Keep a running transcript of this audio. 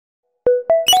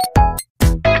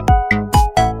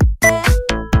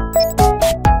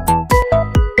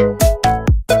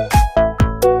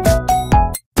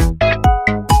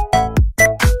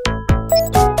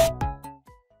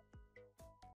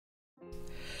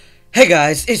Hey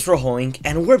guys, it's Rohoink,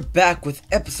 and we're back with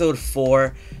episode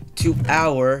 4 to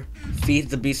our Feed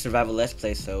the Beast Survival Let's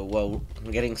Play. So, well, I'm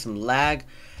getting some lag,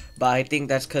 but I think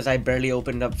that's because I barely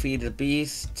opened up Feed the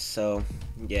Beast. So,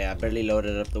 yeah, I barely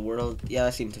loaded up the world. Yeah,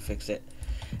 that seemed to fix it.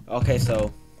 Okay,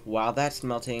 so, while that's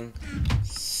smelting,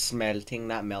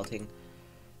 not melting.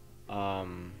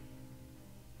 Alright,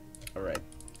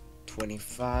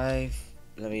 25.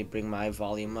 Let me bring my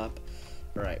volume up.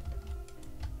 Alright.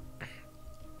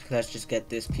 Let's just get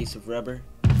this piece of rubber.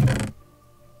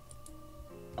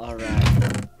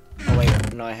 Alright. Oh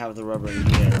wait, no, I have the rubber in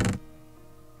here.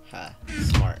 Ha,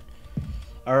 smart.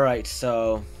 Alright,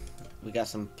 so we got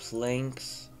some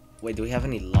planks. Wait, do we have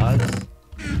any logs?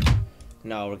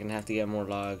 No, we're gonna have to get more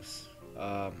logs.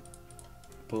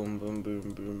 Boom, boom, boom,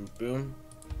 boom, boom.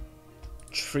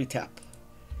 Tree tap.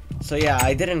 So yeah,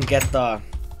 I didn't get the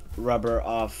rubber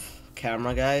off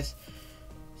camera, guys.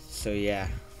 So yeah.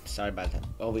 Sorry about that.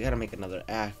 Oh, we gotta make another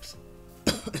axe.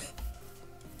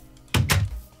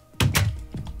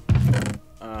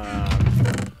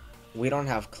 We don't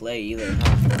have clay either,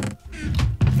 huh?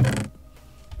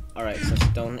 Alright, so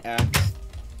stone axe.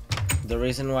 The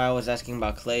reason why I was asking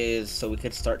about clay is so we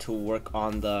could start to work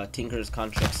on the Tinker's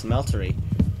Construct smeltery.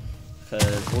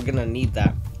 Because we're gonna need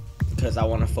that. Because I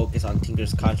want to focus on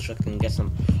Tinker's Construct and get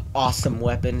some awesome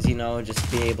weapons, you know, just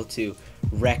be able to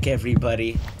wreck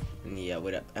everybody. Yeah,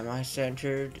 what up? Am I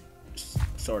centered?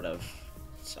 Sort of.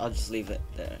 So I'll just leave it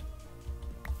there.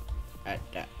 At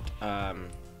that.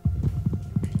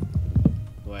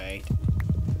 Wait.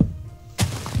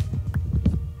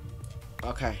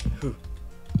 Okay. Whew.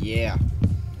 Yeah.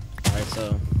 Alright,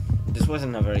 so this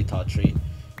wasn't a very tall tree,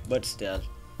 but still.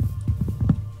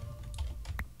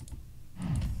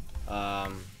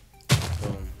 Boom.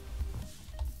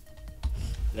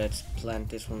 Let's plant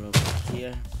this one over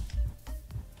here.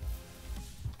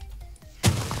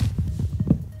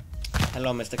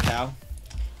 Hello, Mr. Cow.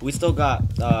 We still got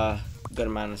a good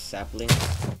amount of saplings.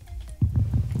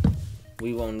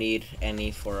 We won't need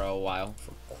any for a while,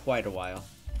 for quite a while.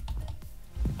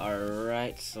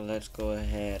 Alright, so let's go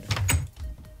ahead.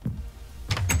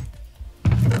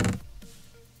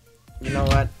 You know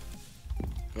what?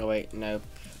 Oh wait, nope.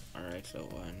 Alright, so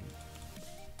one.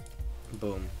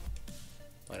 Boom.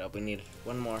 What up? We need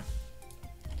one more.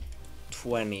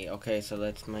 20. Okay, so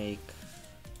let's make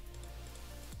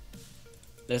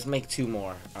 2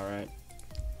 more, alright?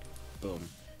 Boom.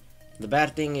 The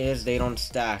bad thing is they don't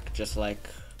stack just like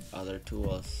other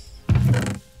tools.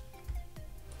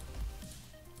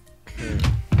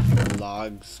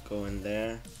 Logs go in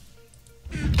there.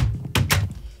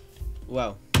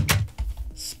 Wow.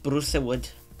 Spruce wood.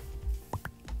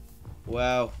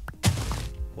 Wow.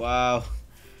 Wow.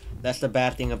 That's the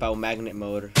bad thing about magnet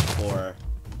mode for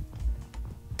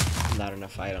not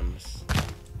enough items.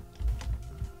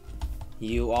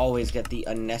 You always get the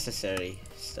unnecessary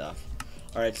stuff.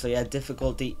 Alright, so yeah,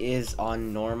 difficulty is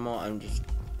on normal. I'm just...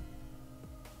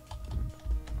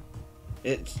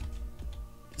 It's...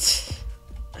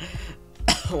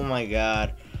 Oh my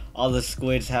god. All the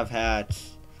squids have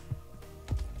hats.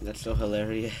 That's so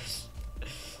hilarious.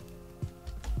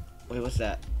 Wait, what's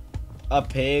that? A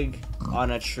pig on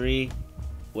a tree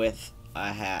with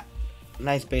a hat.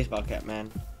 Nice baseball cap,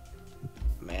 man.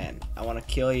 Man, I want to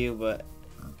kill you, but...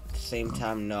 at the same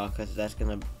time, no, because that's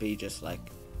gonna be just like,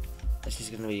 that's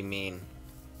just gonna be mean.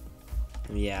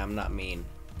 Yeah, I'm not mean.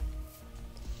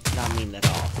 Not mean at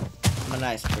all. I'm a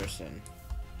nice person.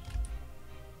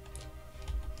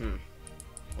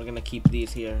 We're gonna keep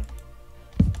these here.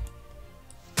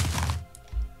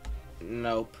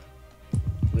 Nope.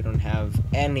 We don't have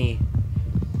any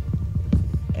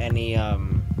how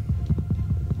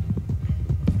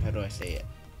do I say it?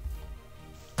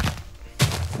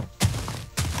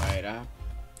 Right up.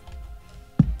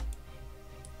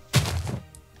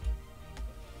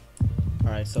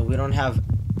 Alright, so we don't have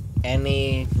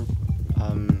any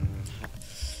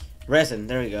resin.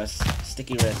 There we go.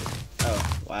 Sticky resin.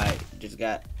 Oh, why? Just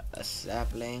got a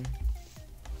sapling.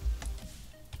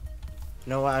 You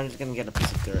know what? I'm just gonna get a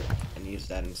piece of dirt and use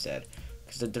that instead,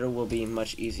 because the dirt will be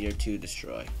much easier to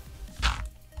destroy.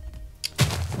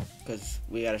 Because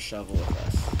we got a shovel with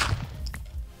us,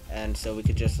 and so we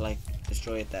could just like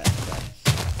destroy it that fast.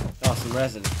 Oh, some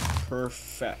resin.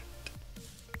 Perfect.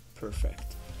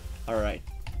 Perfect. Alright.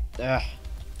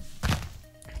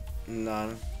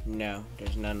 None. No,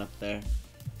 there's none up there.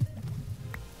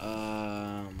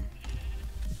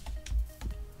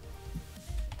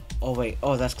 Oh wait.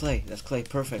 Oh, that's clay. That's clay.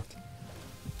 Perfect.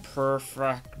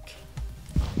 Perfect.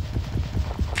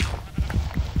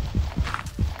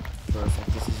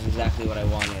 Perfect. This is exactly what I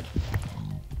wanted.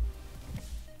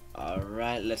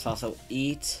 Alright, let's also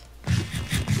eat.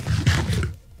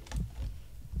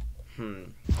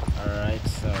 Alright,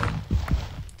 so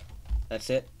that's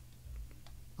it.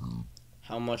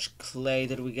 How much clay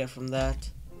did we get from that?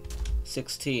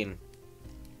 16.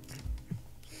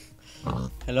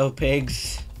 Hello,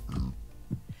 pigs.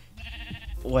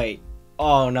 Wait.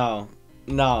 Oh, no.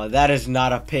 No, that is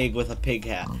not a pig with a pig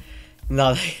hat.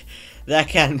 No, that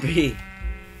can't be.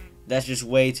 That's just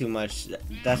way too much.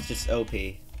 That's just OP.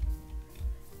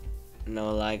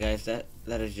 No lie, guys. That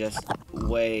is just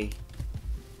way...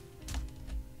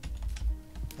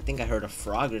 I think I heard a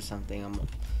frog or something.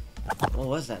 What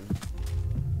was that?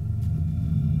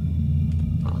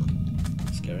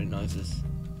 Scary noises.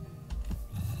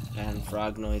 And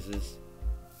frog noises.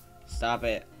 Stop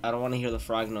it. I don't want to hear the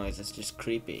frog noise. It's just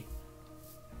creepy.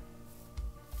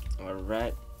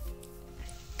 Alright.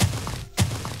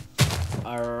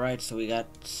 Alright, so we got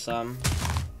some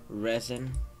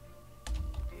resin.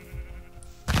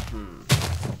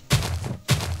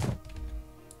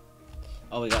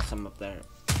 Oh, we got some up there.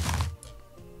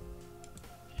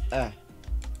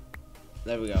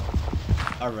 There we go.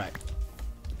 Alright.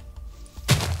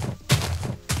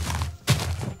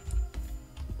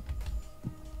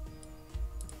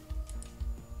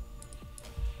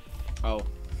 Oh,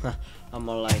 I'm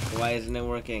all like, why isn't it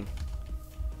working?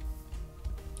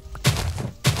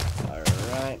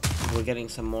 Alright, we're getting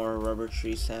some more rubber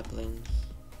tree saplings.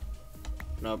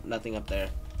 Nope, nothing up there.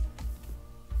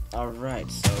 Alright,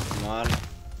 so come on.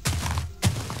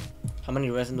 How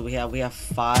many resin do we have? We have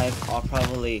 5. I'll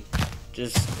probably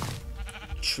just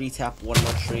tree tap one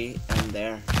more tree and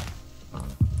there.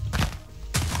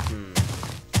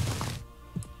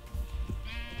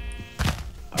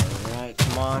 Alright,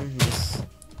 come on. Just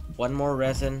one more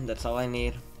resin. That's all I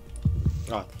need.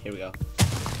 Oh, here we go.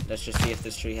 Let's just see if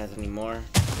this tree has any more.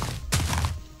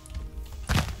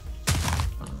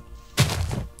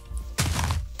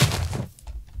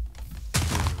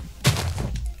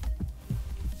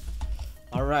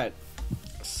 Alright,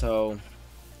 so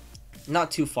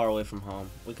not too far away from home.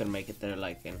 We could make it there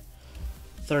like in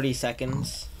 30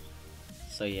 seconds.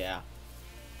 So yeah.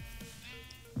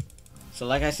 So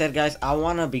like I said, guys, I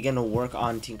want to begin to work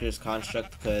on Tinker's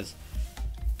Construct because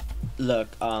look,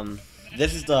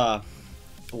 this is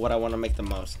what I want to make the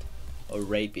most. A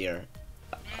rapier.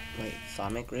 Wait,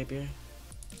 Sonic rapier?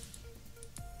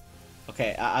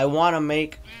 Okay, I want to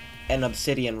make an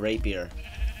obsidian rapier.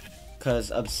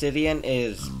 Because obsidian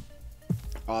is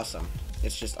awesome.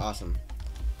 It's just awesome.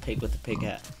 Pig with the pig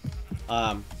hat.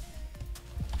 Alright.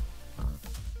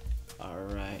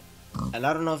 And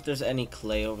I don't know if there's any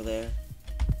clay over there.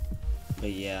 But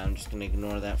yeah, I'm just gonna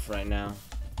ignore that for right now.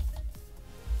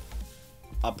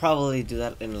 I'll probably do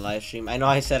that in the live stream. I know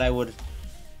I said I would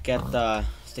get the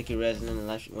sticky resin in the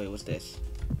live stream. Wait, what's this?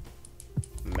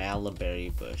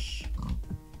 Malaberry bush.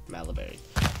 Malaberry.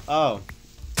 Oh.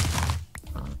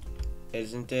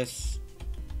 Isn't this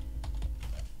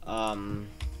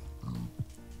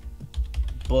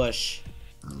bush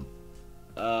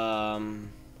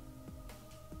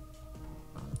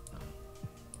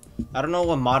I don't know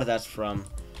what mod that's from,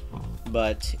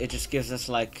 but it just gives us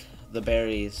like the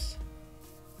berries.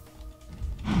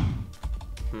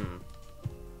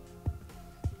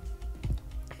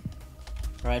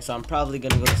 Alright, so I'm probably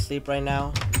gonna go to sleep right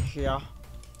now. Yeah.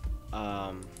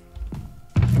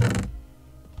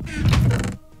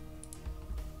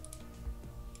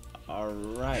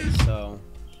 Alright, so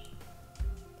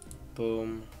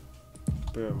boom,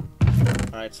 boom.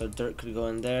 Alright, so dirt could go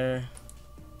in there.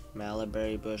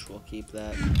 Malaberry bush, we'll keep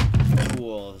that.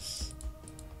 Tools.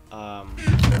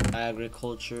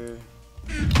 Agriculture.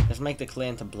 Let's make the clay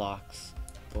into blocks.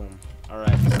 Boom.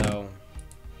 Alright, so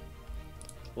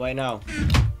wait, no.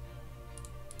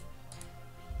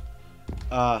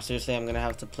 Seriously, I'm gonna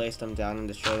have to place them down and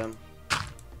destroy them.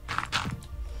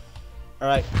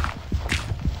 Alright.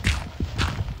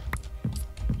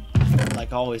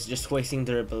 Like always, just wasting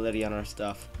durability on our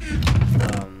stuff.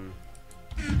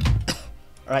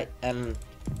 Alright, and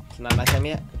it's not nighttime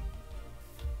yet?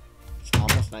 It's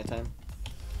almost nighttime.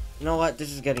 You know what?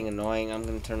 This is getting annoying. I'm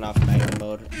gonna turn off night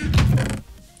mode.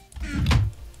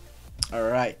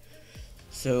 Alright.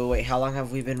 So, wait, how long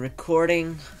have we been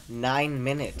recording? 9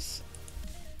 minutes.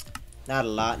 Not a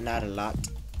lot, not a lot.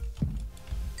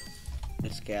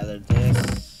 Let's gather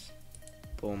this.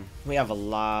 Boom. We have a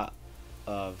lot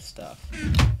of stuff.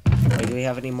 Wait, do we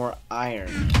have any more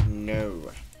iron?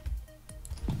 No.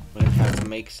 We're gonna have to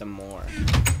make some more.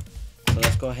 So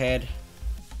let's go ahead.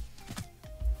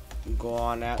 Go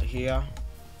on out here.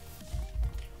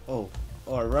 Oh,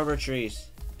 rubber trees.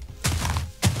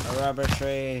 Rubber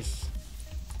trees.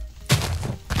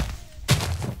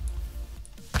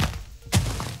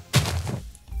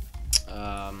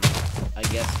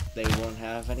 they won't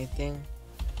have anything.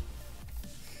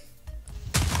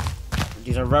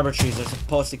 These are rubber trees. They're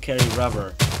supposed to carry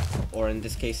rubber, or in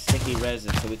this case, sticky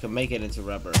resin, so we can make it into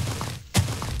rubber.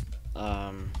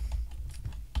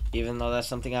 Even though that's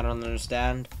something I don't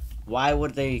understand. Why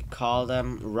would they call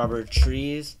them rubber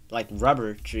trees, like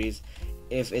rubber trees,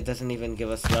 if it doesn't even give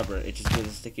us rubber? It just gives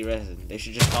us sticky resin. They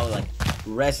should just call it like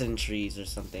resin trees or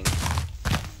something.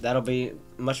 That'll be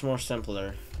much more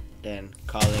simpler than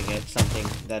calling it something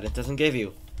that it doesn't give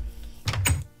you.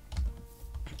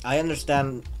 I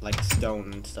understand like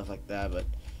stone and stuff like that, but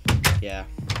yeah.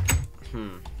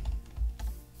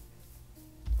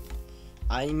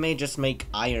 I may just make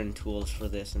iron tools for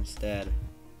this instead.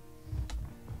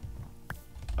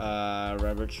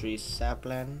 Rubber tree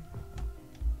sapling.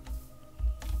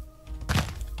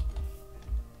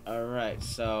 Alright,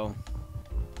 so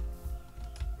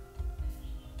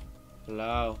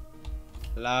hello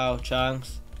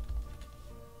chunks.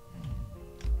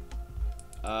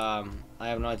 I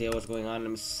have no idea what's going on.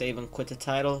 Let me save and quit the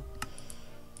title.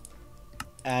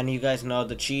 And you guys know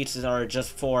the cheats are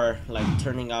just for like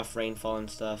turning off rainfall and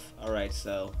stuff. Alright,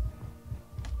 so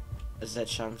is that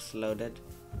chunks loaded?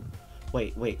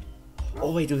 Wait.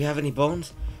 Oh wait, do we have any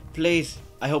bones? Please,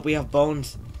 I hope we have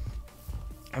bones.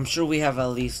 I'm sure we have at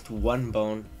least one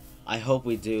bone. I hope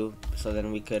we do, so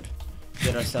then we could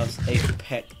get ourselves a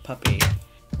pet puppy.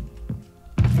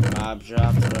 Mob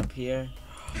drops are up here.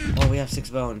 Oh, we have 6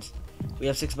 bones. We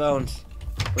have 6 bones.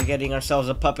 We're getting ourselves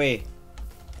a puppy.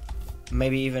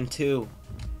 Maybe even 2.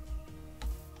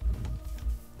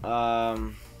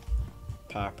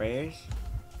 Puppies.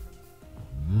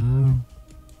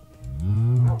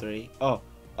 3. Oh,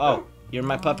 you're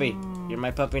my puppy. You're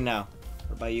my puppy now.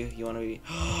 What about you? You wanna be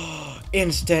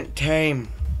instant tame?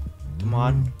 Come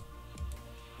on.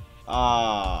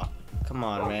 Come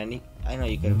on, man. I know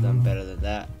you could have done better than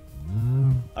that.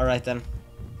 Alright then.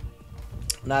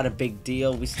 Not a big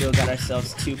deal. We still got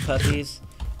ourselves 2 puppies.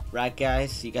 Right,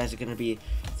 guys? You guys are gonna be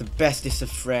the bestest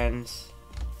of friends.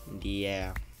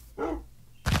 Yeah.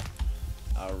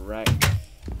 Alright.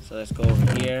 So let's go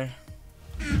over here.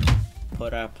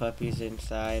 Put our puppies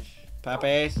inside.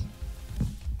 Puppies!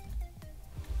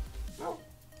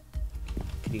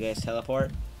 Can you guys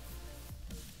teleport?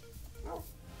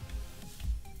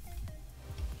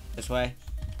 This way?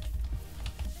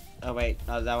 Oh wait,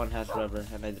 oh, that one has rubber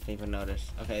and I didn't even notice.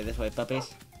 Okay, this way,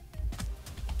 puppies.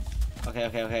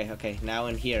 Okay. Now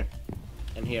in here.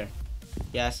 In here.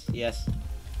 Yes. You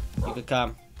could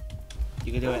come.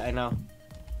 You can do it, I know.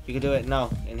 You can do it.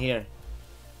 No, in here.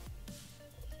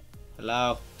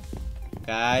 Hello?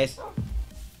 Guys?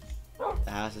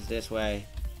 The house is this way.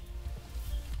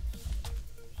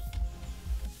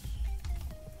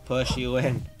 Push you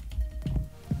in.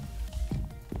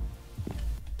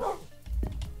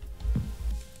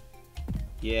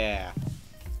 Yeah.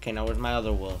 Okay, now where's my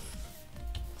other wolf?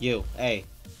 You, hey.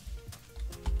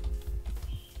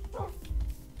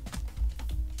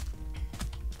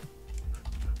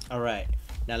 Alright.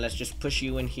 Now let's just push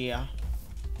you in here.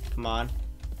 Come on.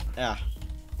 Yeah.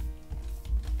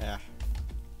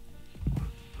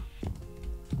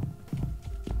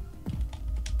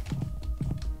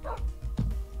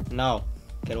 No.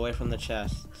 Get away from the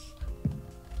chests.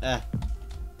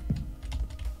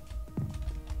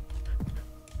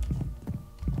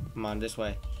 Come on, this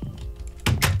way.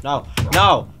 No!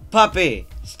 Puppy!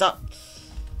 Stop!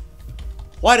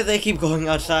 Why do they keep going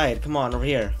outside? Come on, over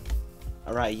here.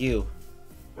 Alright, you.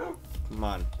 Come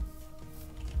on.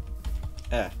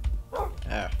 I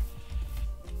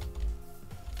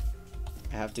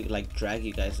have to, like, drag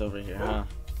you guys over here, huh?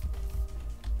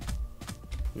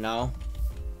 No?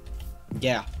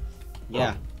 Yeah.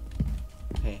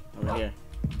 Okay, over here.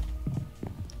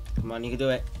 Come on, you can do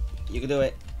it.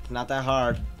 It's not that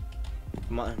hard.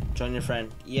 Come on, join your friend.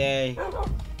 Yay.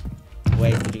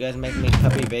 Wait, did you guys make me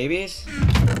puppy babies?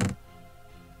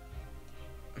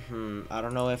 I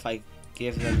don't know if I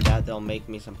give them that, they'll make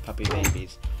me some puppy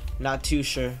babies. Not too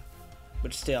sure,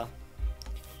 but still.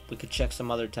 We could check some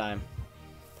other time.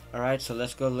 Alright, so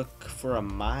let's go look for a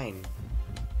mine.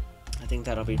 I think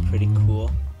that'll be pretty cool.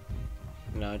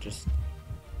 You know, just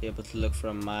be able to look for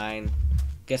a mine.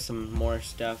 Get some more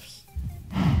stuffs.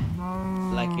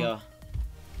 I like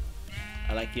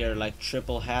your like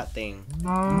triple hat thing.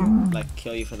 Like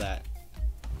kill you for that.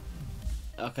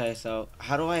 Okay, so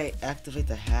how do I activate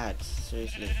the hats?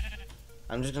 Seriously.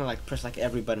 I'm just gonna like press like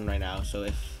every button right now, so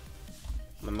if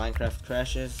my Minecraft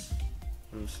crashes,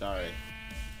 I'm sorry.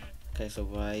 Okay, so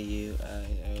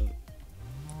Y-U-I-O.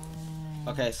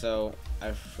 Okay, so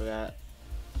I forgot.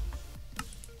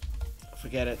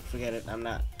 Forget it. I'm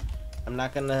not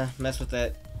gonna mess with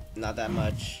it. Not that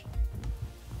much.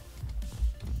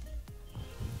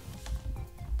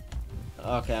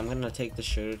 Okay, I'm gonna take the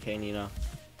sugarcane, you know,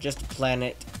 just plant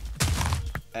it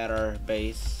at our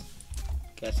base.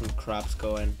 Get some crops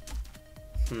going.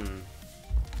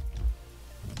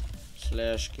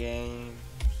 Slash game.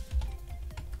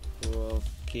 We'll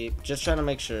keep just trying to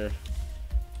make sure.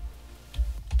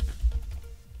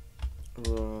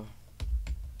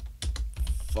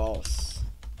 False.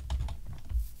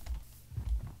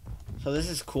 So this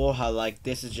is cool how like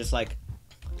this is just like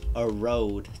a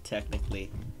road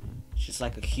technically. It's just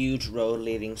like a huge road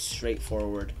leading straight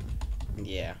forward.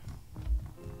 Yeah.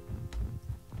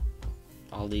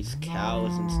 All these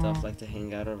cows and stuff like to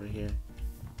hang out over here.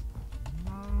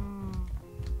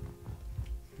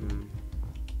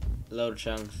 Load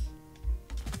chunks.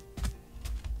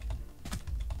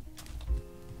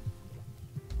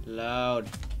 Load.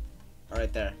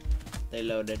 Alright there. They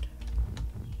loaded.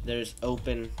 There's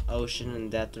open ocean in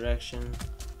that direction.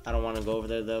 I don't want to go over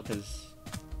there though, because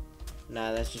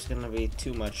nah, that's just gonna be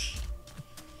too much.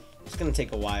 It's gonna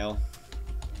take a while.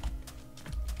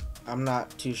 I'm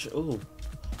not too sure. Ooh.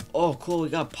 Oh, cool. We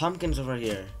got pumpkins over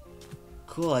here.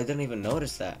 Cool. I didn't even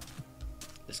notice that.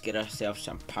 Let's get ourselves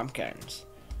some pumpkins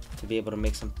to be able to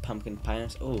make some pumpkin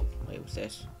pies. Oh, wait, what's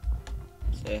this?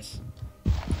 What's this?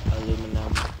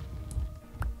 Aluminum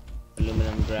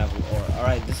gravel ore.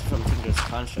 Alright, this is from Tinker's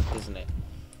Construct, isn't it?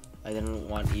 I didn't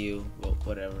want you. Well,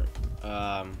 whatever.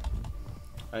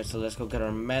 Alright, so let's go get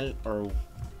our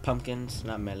pumpkins,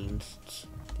 not melons.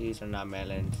 These are not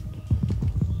melons.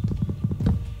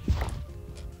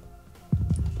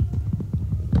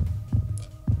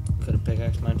 Could have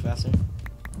pickaxe mine faster.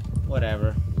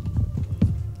 Whatever.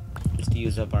 Just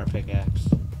use up our pickaxe.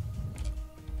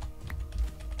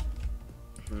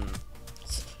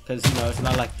 Because you know it's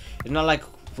not like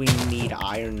we need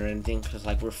iron or anything. Because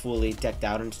like we're fully decked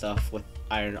out and stuff with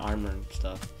iron armor and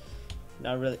stuff.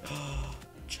 Not really.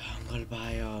 Jungle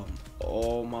biome.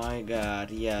 Oh my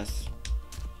god. Yes.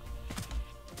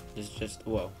 It's just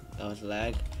whoa. That was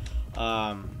lag.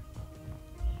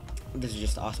 This is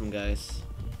just awesome, guys.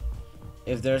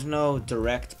 If there's no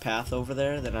direct path over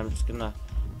there, then I'm just gonna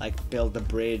like build a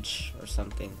bridge or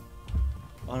something.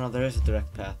 Oh no, there is a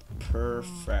direct path.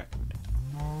 Perfect.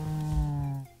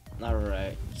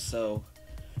 Alright, so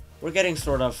we're getting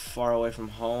sort of far away from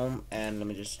home, and let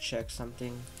me just check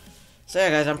something. So yeah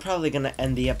guys, I'm probably gonna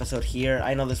end the episode here.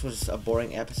 I know this was a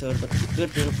boring episode, but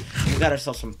good thing we got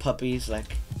ourselves some puppies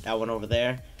like that one over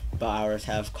there. But ours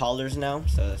have collars now,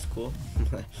 so that's cool.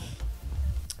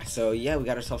 So yeah, we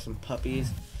got ourselves some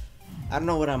puppies. I don't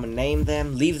know what I'm gonna name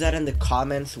them. Leave that in the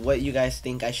comments what you guys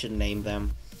think I should name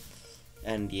them.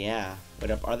 And yeah,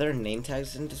 wait up, are there name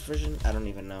tags in this version? I don't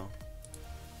even know.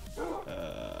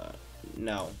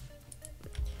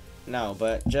 No,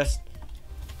 but just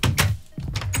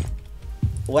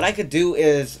what I could do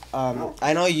is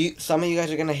I know some of you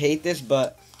guys are gonna hate this,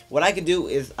 but what I could do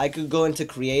is I could go into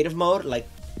creative mode. Like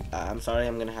I'm sorry,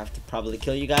 I'm gonna have to probably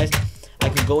kill you guys. I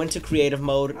could go into creative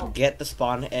mode, get the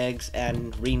spawn eggs,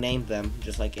 and rename them,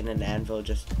 just like in an anvil,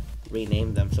 just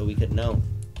rename them so we could know.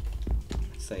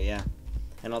 So yeah,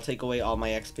 and I'll take away all my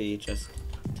XP just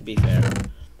to be fair.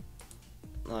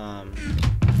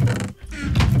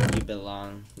 You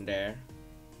belong there.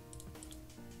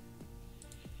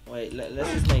 Wait,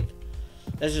 let's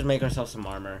just make ourselves some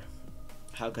armor.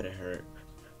 How could it hurt?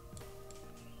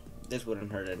 This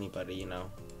wouldn't hurt anybody, you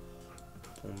know.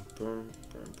 Boom, boom,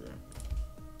 boom,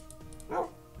 boom.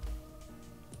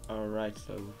 Alright,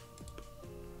 so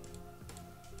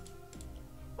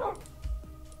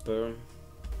boom,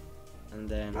 and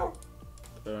then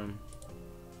boom.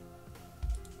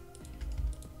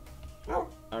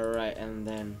 Alright, and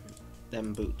then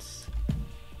them boots.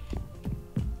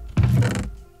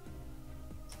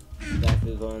 That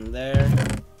could go in there.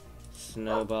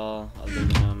 Snowball,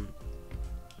 aluminum.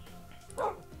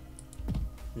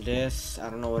 This, I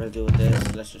don't know what to do with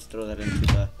this. Let's just throw that into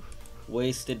the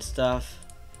wasted stuff.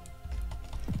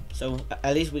 So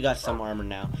at least we got some armor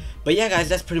now. But yeah guys,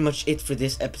 that's pretty much it for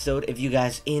this episode. If you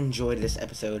guys enjoyed this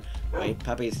episode, wait,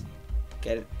 puppies,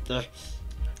 get it? Ugh,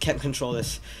 can't control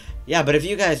this. Yeah, but if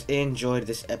you guys enjoyed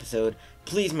this episode,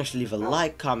 please make sure to leave a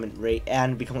like, comment, rate,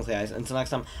 and become a guys. Until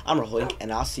next time, I'm Rohoink,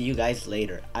 and I'll see you guys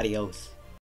later. Adios.